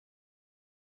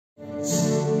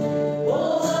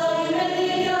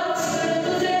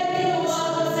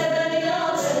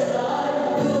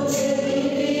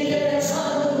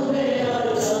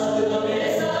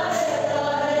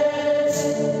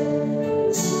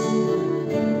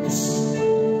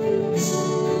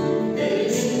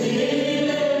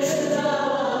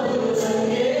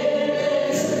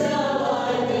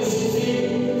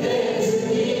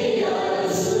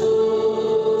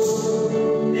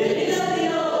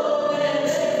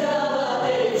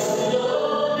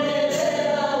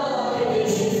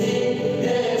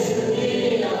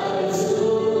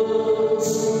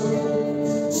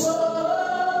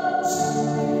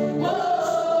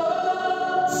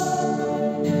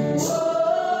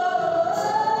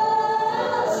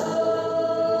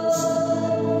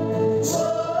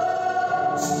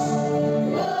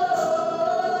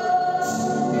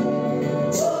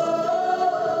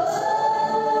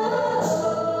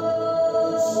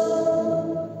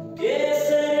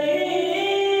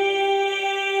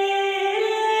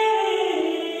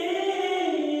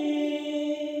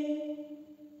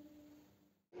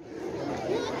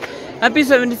Happy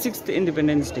 76th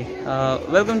Independence Day.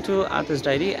 Welcome to Arthur's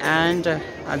Diary and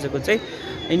as I could say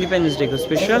Independence Day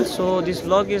special. So this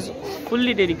vlog is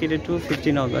fully dedicated to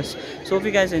 15 August. So hope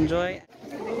you guys enjoy.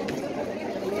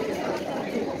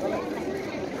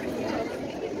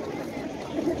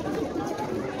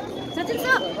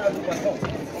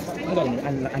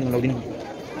 I'm loading.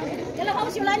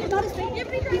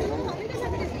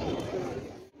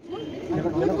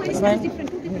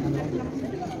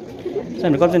 So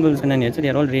I'm recording this and so they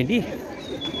are all ready.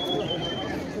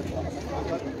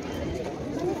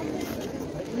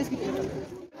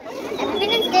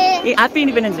 Independence Day. Hey, Happy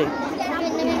Independence Day.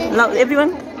 Love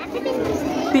everyone.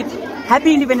 Pete,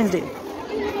 Happy Independence Day.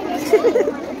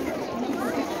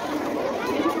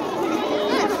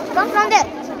 Come from there.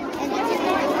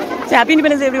 Say Happy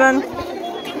Independence Day, everyone.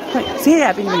 Say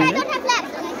Happy Independence Day. I don't have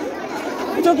flags.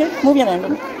 It's okay. Move your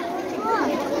hand.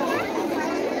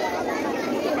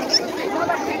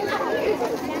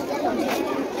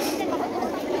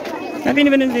 Happy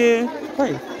Independence Day. Why?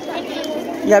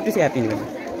 You have to say Happy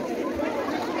Independence Day.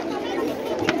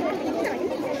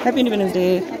 Happy Independence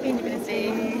Day. Happy Independence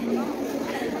Day.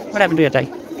 What happened to your tie?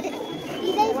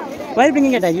 Why are you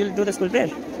bringing your tie? You'll do the school prayer.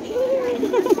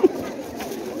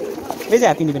 Where's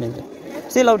Happy Independence Day?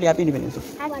 Say loudly Happy Independence Day.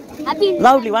 Happy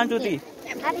Loudly, 1, 2, 3.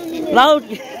 Happy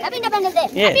Loudly. Happy Independence Day.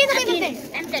 Yeah. Happy Independence Day.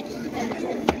 Happy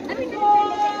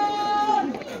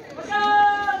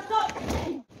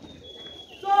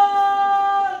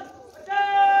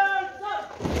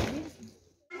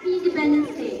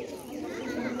Independence Day.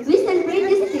 We celebrate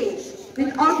this day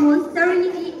with utmost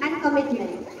serenity and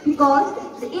commitment because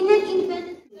the Indian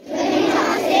Independence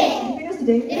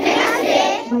Day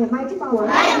by a mighty power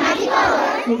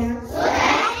so that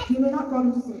we will not fall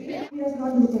into sin. Lead us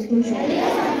not into temptation,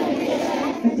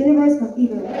 but deliver us from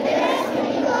evil.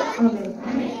 Amen.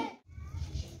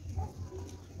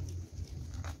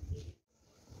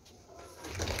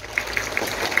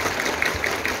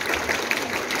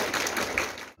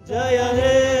 Jaya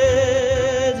He,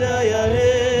 Jaya He,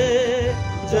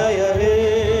 Jaya He,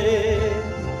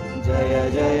 Jaya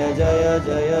Jaya Jaya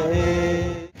Jaya He.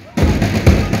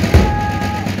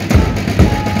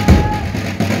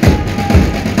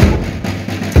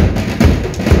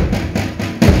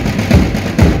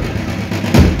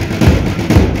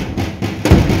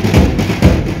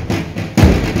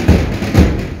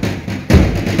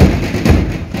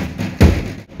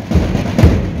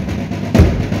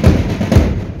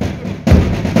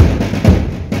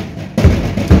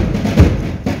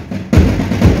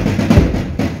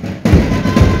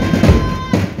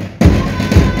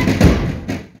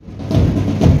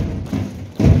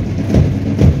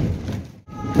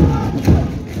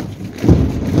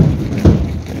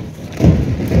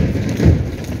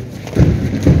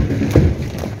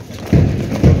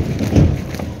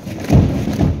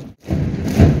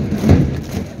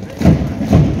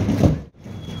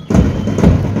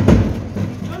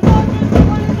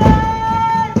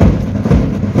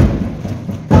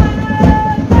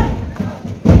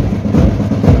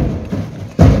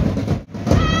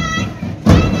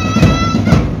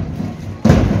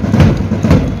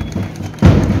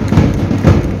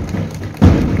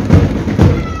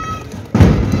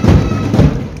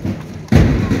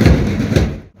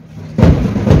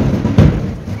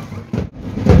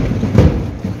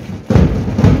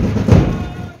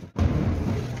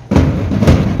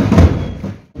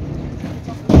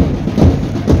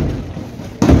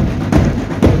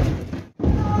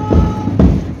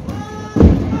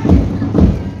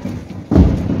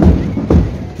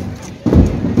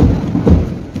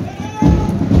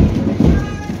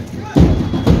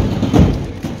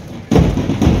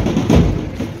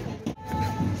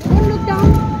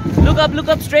 look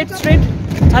up, straight.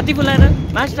 Hati fulana,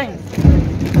 march time.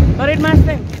 Parade march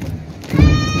time.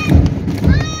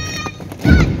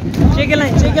 Check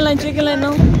a line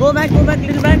now. Go back,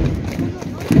 little back.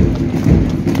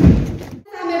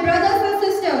 My brothers and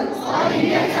sisters. All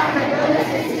Indians are my brothers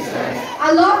and sisters.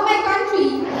 I love my country.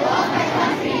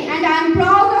 And I am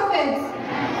proud of it.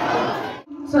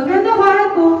 स्वतन्त्र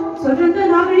भारतको स्वतन्त्र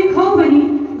नागरिक हौ भनी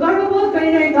गर्वबोध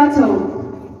गरिरहेका छौँ।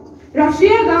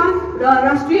 राष्ट्रिय गान र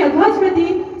राष्ट्रिय ध्वजप्रति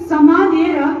सम्मान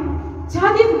दिएर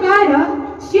छाती फुकाएर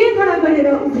शिर खडा गरेर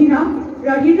उभिन र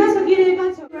हिँड्न सकिरहेका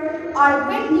छौँ। Our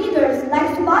great leaders like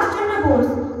Subhash Chandra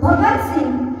Bose, Bhagat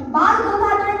Singh, Bal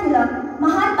Gangadhar Tilak,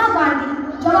 Mahatma Gandhi,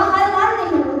 Jawaharlal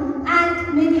Nehru, and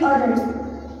many others.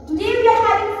 Today we are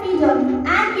having freedom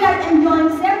and we are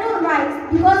enjoying several rights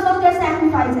because of their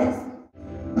sacrifices.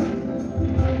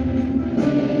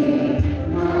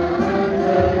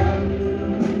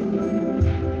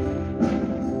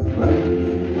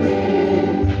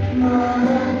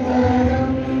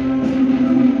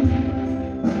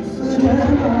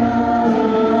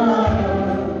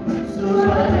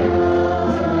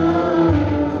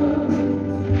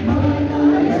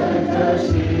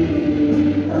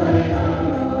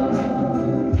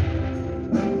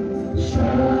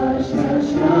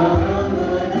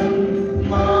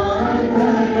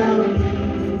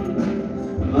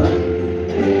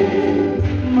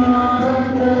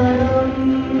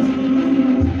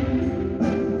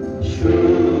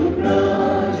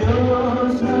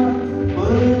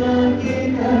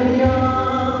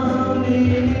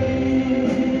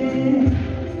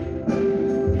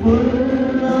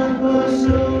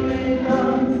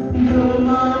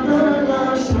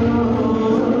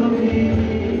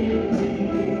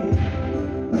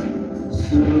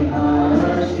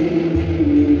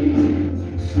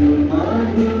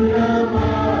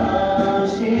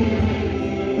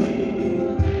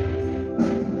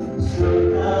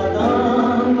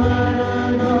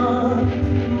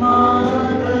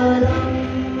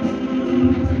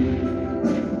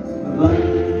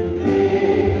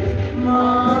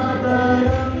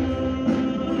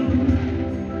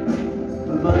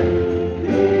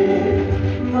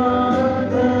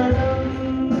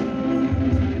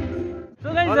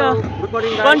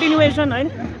 Continuation हैन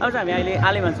अब चाहिँ हामी अहिले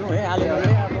आलेमा छौँ है आलेमा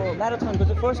चाहिँ अब म्याराथनको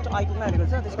चाहिँ फर्स्ट आइपुग्न आँटेको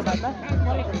छ त्यसको बादमा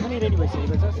कलेक्टहरू पनि रेडी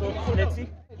भइसकेको छ सो लेट्स सी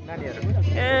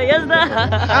ए यस दा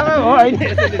आमा हो हैन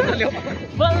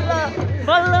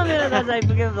बल्ल मेरो दाजु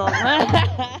आइपुग्यो भ्लगमा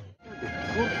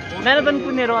म्याराथन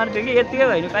कुद्ने रहर थियो कि यतिकै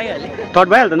भएन पाइहाल्यो थर्ड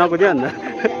भइहाल्छ नकुद्यो अन्त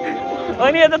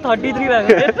अनि यो त 33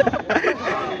 भएको थियो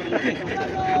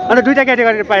अन्त दुईटा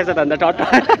क्याटेगोरी पाएछ त अन्त थर्ड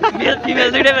मेल फिमेल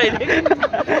दुईटै भइदियो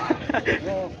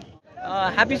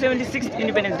happy 76th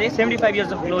independence day 75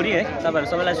 years of glory है तपाईँहरू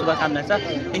सबैलाई शुभकामना छ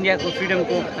इन्डियाको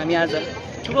फ्रिडमको हामी आज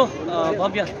ठुलो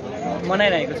भव्य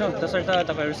मनाइरहेको छौँ तसर्थ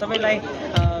तपाईँहरू सबैलाई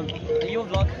यो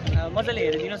भ्लग मजाले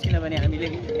हेरिदिनुहोस् किनभने हामीले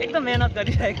एकदम मेहनत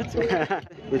गरिरहेको छौँ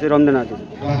यो चाहिँ रमजान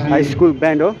हाई स्कुल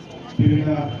ब्यान्ड हो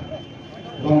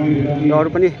र अरू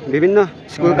पनि विभिन्न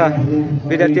स्कुलका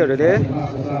विद्यार्थीहरूले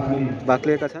भाग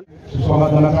लिएका छन्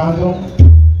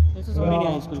सोमेनी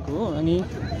हाई स्कुलको हो अनि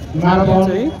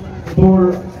दौड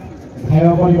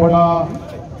भएकोबाट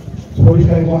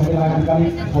छोडिसकेको जानकारी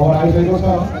खबर आइसकेको छ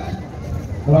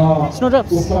र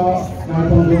उक्त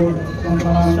म्याराथन दौड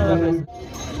सञ्चालन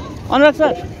अनुराग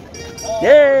सर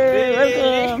ए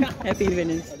वेलकम ह्याप्पी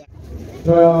इन्डिपेन्डेन्स र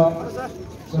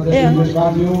सदस्य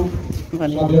राज्य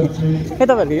के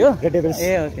तपाईँहरूको यो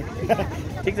ए ओके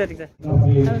ठिक छ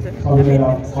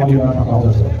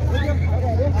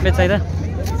बेच है त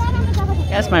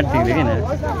क्या स्मार्ट थियो किन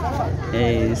ए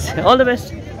अल द बेस्ट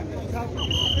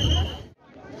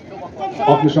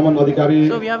अग्निशमन अधिकारी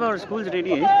so we have our schools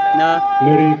ready है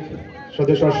लेडी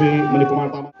सदस्य Shri Mani Kumar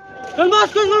Tamang done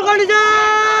Bosco school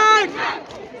condition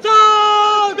so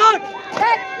good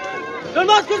done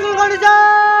Bosco school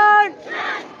condition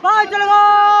bye चलेगा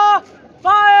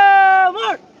बाय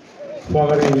मोर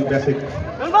स्वागत basic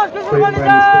done Bosco school condition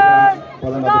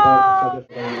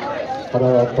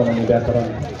व्याकरण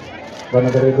गर्न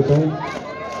गएको छौँ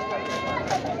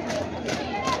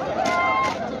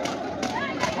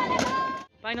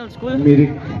फाइनल स्कुल मिरिक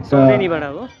सोमेनीबाट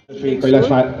हो श्री कैलाश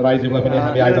राईज्यूलाई पनि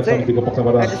हामी आयोजक समितिको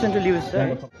पक्षबाट Edison to lives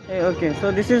A okay so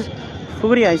this is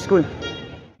फुगुरी high school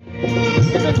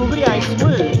फुगुरी high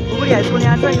school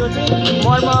यहाँ छ यो चाहिँ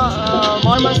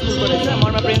मर्मा स्कुलको रहेछ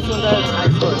मर्मा प्रेम सुन्दर हाई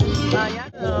स्कुल यहाँ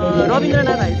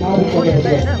रविन्द्रनाथ हाई स्कुल होइन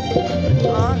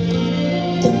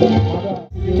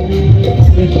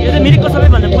यो चाहिँ मिरिकको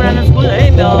सबैभन्दा पुरानो स्कुल है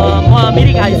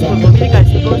मिरिक हाई स्कुलको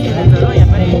स्टुडेन्ट्सहरू यहाँ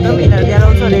पनि एकदम यिनीहरू त्यहाँ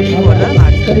आउँछ ready for the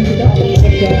March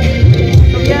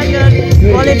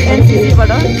college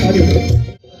एनसीसीबाट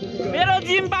मेरो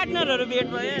जिम पार्टनरहरू भेट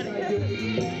भयो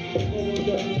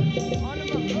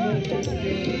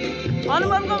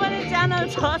अनुपमको पनि च्यानल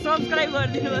छ सब्सक्राइब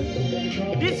गरिदिनुहोस्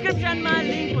डिस्क्रिप्सनमा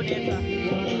लिङ्क हुनेछ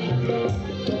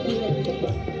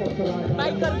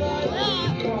बाइकर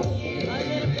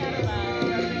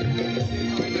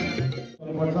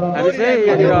हामी चाहिँ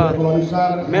यहाँनिर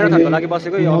म्याराथनको लागि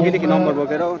बसेको यो अघिदेखि नम्बर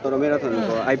बोकेर तर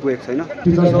म्याराथनको आइपुगेको छैन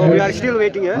so we are still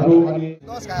waiting है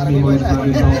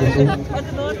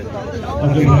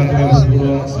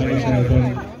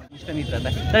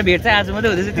तर भेट चाहिँ आज मात्रै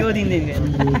हुँदैछ त्यो दिनदेखि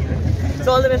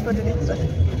चल द बेस्ट पछि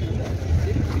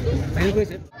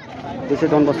This is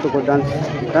Don Bosco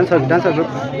dancer group.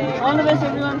 All the best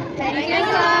everyone.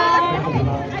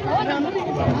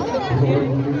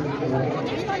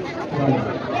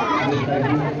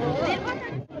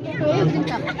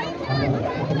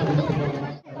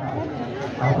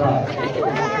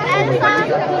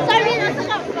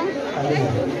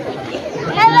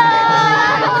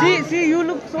 Hello. See, you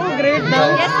look so great now.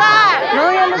 Yes, sir. Now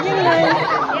you are looking nice.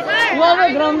 Yes, sir. You have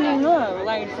a grumbling, no?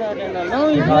 Light shirt and all. Now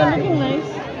you are looking nice.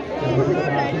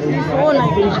 So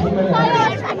nice.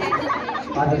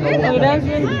 Okay, that's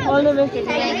it. All the best.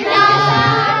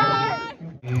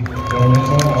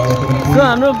 So,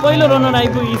 हाम्रो पहिलो runner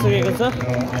आइपुगिसकेको छ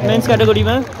men's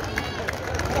क्याटेगोरीमा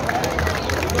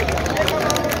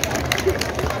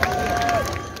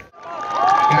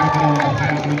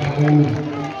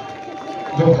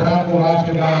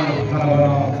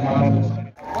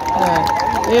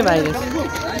ए भाइ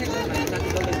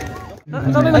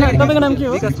तपाईँको नाम के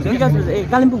हो विकास ए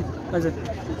कालिम्पोङ हजुर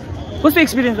कस्तो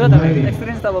एक्सपिरियन्स भयो तपाईँको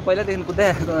एक्सपिरियन्स त अब पहिलादेखि कुद्दै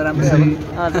आएको राम्रै अब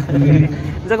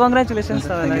हजुर कङ्ग्रेचुलेसन्स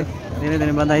तपाईँलाई धेरै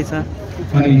धेरै बधाई छ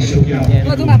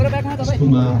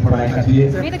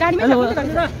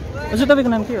हजुर तपाईँको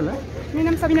नाम के होला मेरो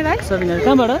नाम सबिना राई सबिना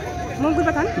कहाँबाट म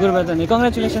गुरबाथान गुरबाथान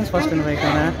कङ्ग्रेचुलेसन्स फर्स्ट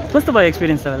हुनुभएकोमा कस्तो भयो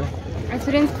एक्सपिरियन्स तपाईँलाई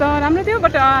एक्सपिरियन्स त राम्रो थियो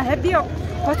बट हेभी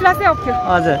फर्स्ट क्लास चाहिँ अफ थियो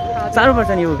हजुर साह्रो पर्छ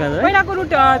नि उकालो है पहिलाको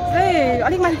रुट चाहिँ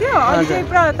अलिक माथि थियो अहिले चाहिँ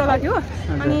पुरा तल थियो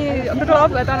अनि टोटल अफ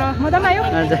भयो तर मजा पनि आयो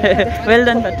हजुर वेल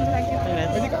डन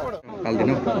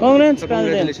कङ्ग्रेट्स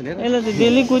काल्देन यसलाई चाहिँ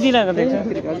डेली कुदिरहेको देख्छ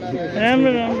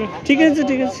राम्रो राम्रो ठिकै छ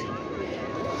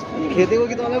खेदेको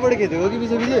कि तलैबाट खेदेको कि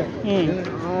बिचो बिचो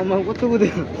कस्तो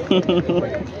कुदेको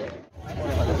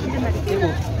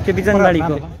त्यो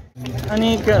बिजनबारीको अनि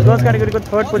गर्ल्स क्याटेगोरीको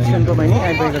थर्ड पोजिसनको पनि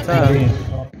आइपुगेको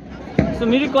छ सो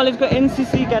मिरिक कलेजको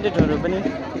एनसीसी क्याडेटहरू पनि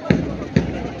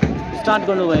स्टार्ट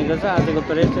गर्नुभएको छ आजको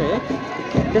परेड चाहिँ है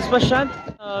त्यस पश्चात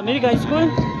Mirik high school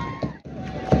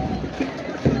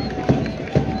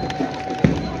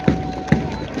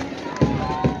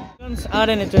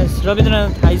आरएनएचएस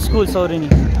Rabindranath high school Saureni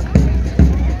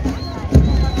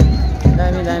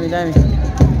दामी दामी दामी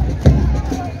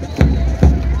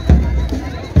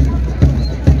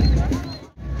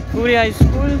पुरी high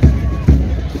school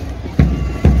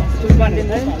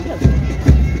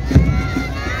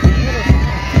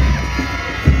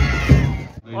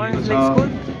Orange Lake School.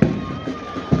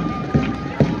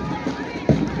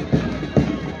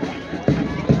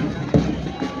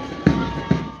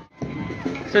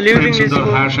 So leaving this school.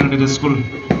 Higher secondary school.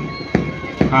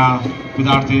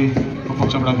 विद्यार्थीको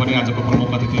पक्षबाट पनि आजको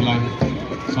प्रमुख अतिथिलाई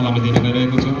सलामी दिन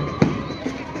गइरहेको छु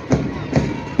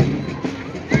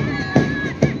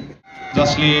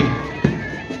जसले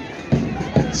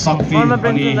शक्ति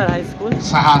अनि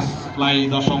साहसलाई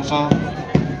दर्शाउँछ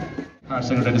हायर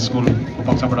सेकेन्डरी स्कुलको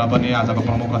पक्षबाट पनि आजको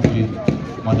प्रमुख अतिथि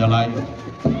मध्येलाई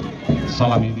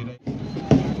सलामी दिँदै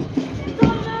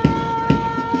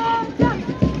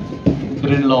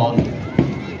ग्रिन लन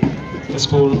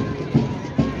स्कुल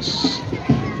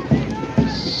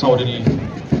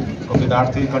सौरेनीको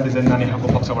विद्यार्थी कन्डिजेन्ट नानीहरूको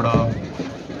पक्षबाट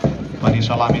पनि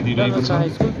सलामी दिइरहेको छ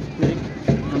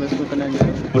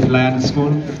वुडल्यान्ड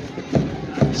स्कुल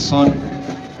सन्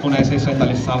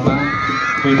 1947 सालमा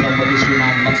दम्पति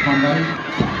श्रीमान लक्ष्मण राई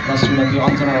र श्रीमती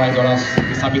अञ्जना राईद्वारा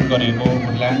स्थापित गरिएको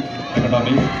वुडल्यान्ड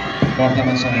एकाडेमी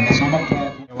वर्तमान समयमा समग्र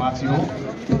निवासी हो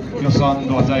यो सन्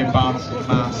 2005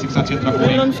 मा शिक्षा क्षेत्रको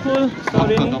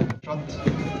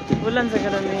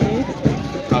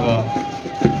अब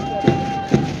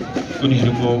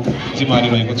उनीहरूको जिम्मेवारी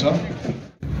रहेको छ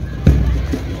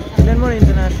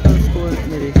इन्टरनेसनल स्कुल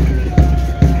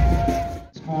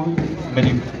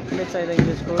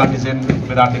कन्डिजेन्ट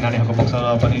विद्यार्थी नानीहरूको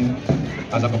पक्षबाट पनि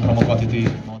आजको प्रमुख अतिथि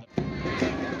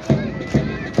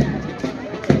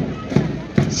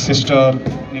सिस्टर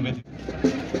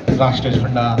निवेदित राष्ट्रिय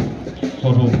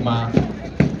झन्डाको रूपमा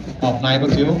अपनाएको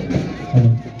थियो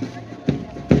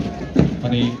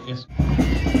अनि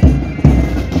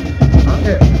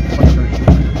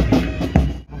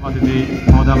अतिथि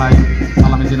महोदयलाई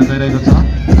सलामी दिन गइरहेको छ।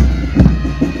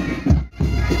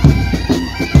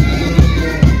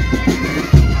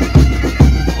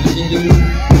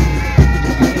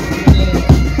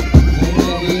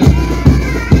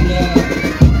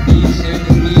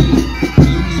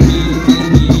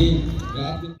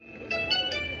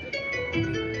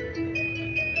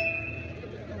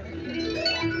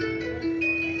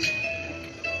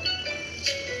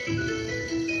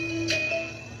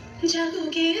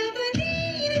 जागोगे अब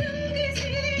तीन रंग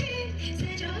से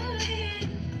सजा है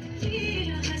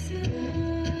तेरा आसमां।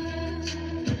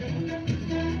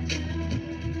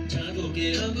 जागोगे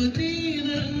अब तीन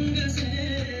रंग से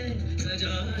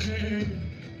सजा है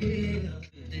तेरा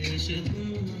देश तू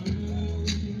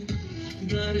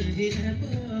डर ही है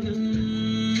पावन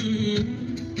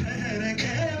ठहर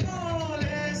के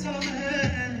बोले सब है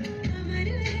अमर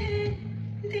है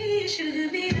देश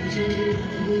मेरा।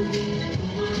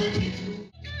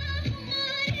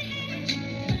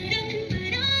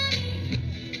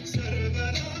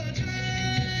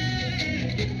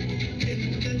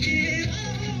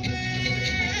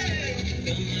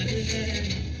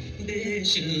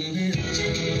 देश में